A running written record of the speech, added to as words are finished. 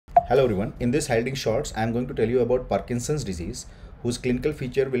Hello everyone, in this highlighting shorts, I am going to tell you about Parkinson's disease, whose clinical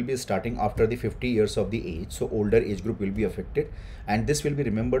feature will be starting after the 50 years of the age, so older age group will be affected, and this will be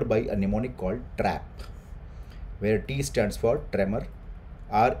remembered by a mnemonic called TRAP, where T stands for tremor,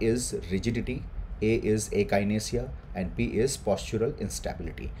 R is rigidity, A is akinesia, and P is postural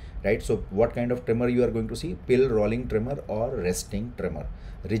instability, right? So what kind of tremor you are going to see? Pill rolling tremor or resting tremor.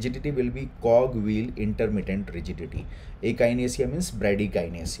 Rigidity will be cog-wheel intermittent rigidity. Akinesia means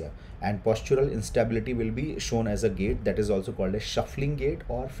bradykinesia, and postural instability will be shown as a gait that is also called a shuffling gait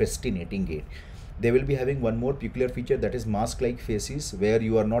or festinating gait. They will be having one more peculiar feature, that is mask-like faces, where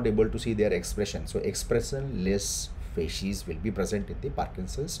you are not able to see their expression. So expressionless faces will be present in the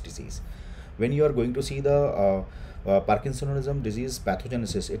Parkinson's disease. When you are going to see the Parkinsonism disease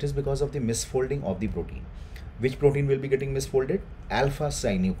pathogenesis, it is because of the misfolding of the protein. Which protein will be getting misfolded? Alpha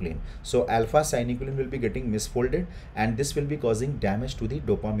synuclein. So alpha synuclein will be getting misfolded, and this will be causing damage to the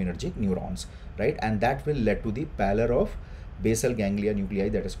dopaminergic neurons, right? And that will lead to the pallor of basal ganglia nuclei,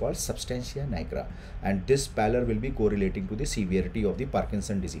 that is called substantia nigra, and this pallor will be correlating to the severity of the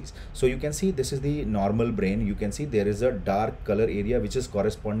Parkinson disease. So you can see this is the normal brain. You can see there is a dark color area which is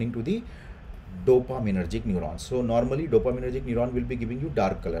corresponding to the dopaminergic neurons. So normally dopaminergic neuron will be giving you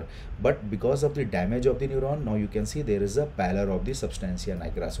dark color, but because of the damage of the neuron, now you can see there is a pallor of the substantia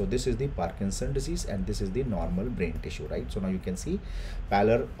nigra. So this is the Parkinson disease, and this is the normal brain tissue, right? So now you can see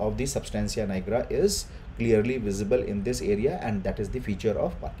pallor of the substantia nigra is clearly visible in this area, and that is the feature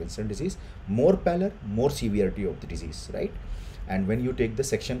of Parkinson disease. More pallor, more severity of the disease, right? And when you take the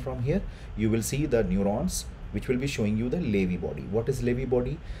section from here, you will see the neurons which will be showing you the Levy body. What is Levy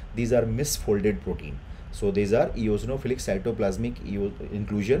body? These are misfolded protein. So these are eosinophilic cytoplasmic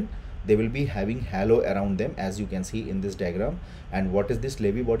inclusion. They will be having halo around them, as you can see in this diagram. And what is this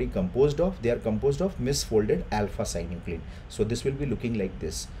Levy body composed of? They are composed of misfolded alpha synuclein. So this will be looking like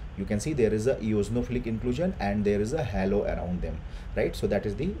this. You can see there is a eosinophilic inclusion and there is a halo around them, right? So that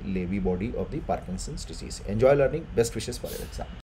is the Levy body of the Parkinson's disease. Enjoy learning. Best wishes for your exam.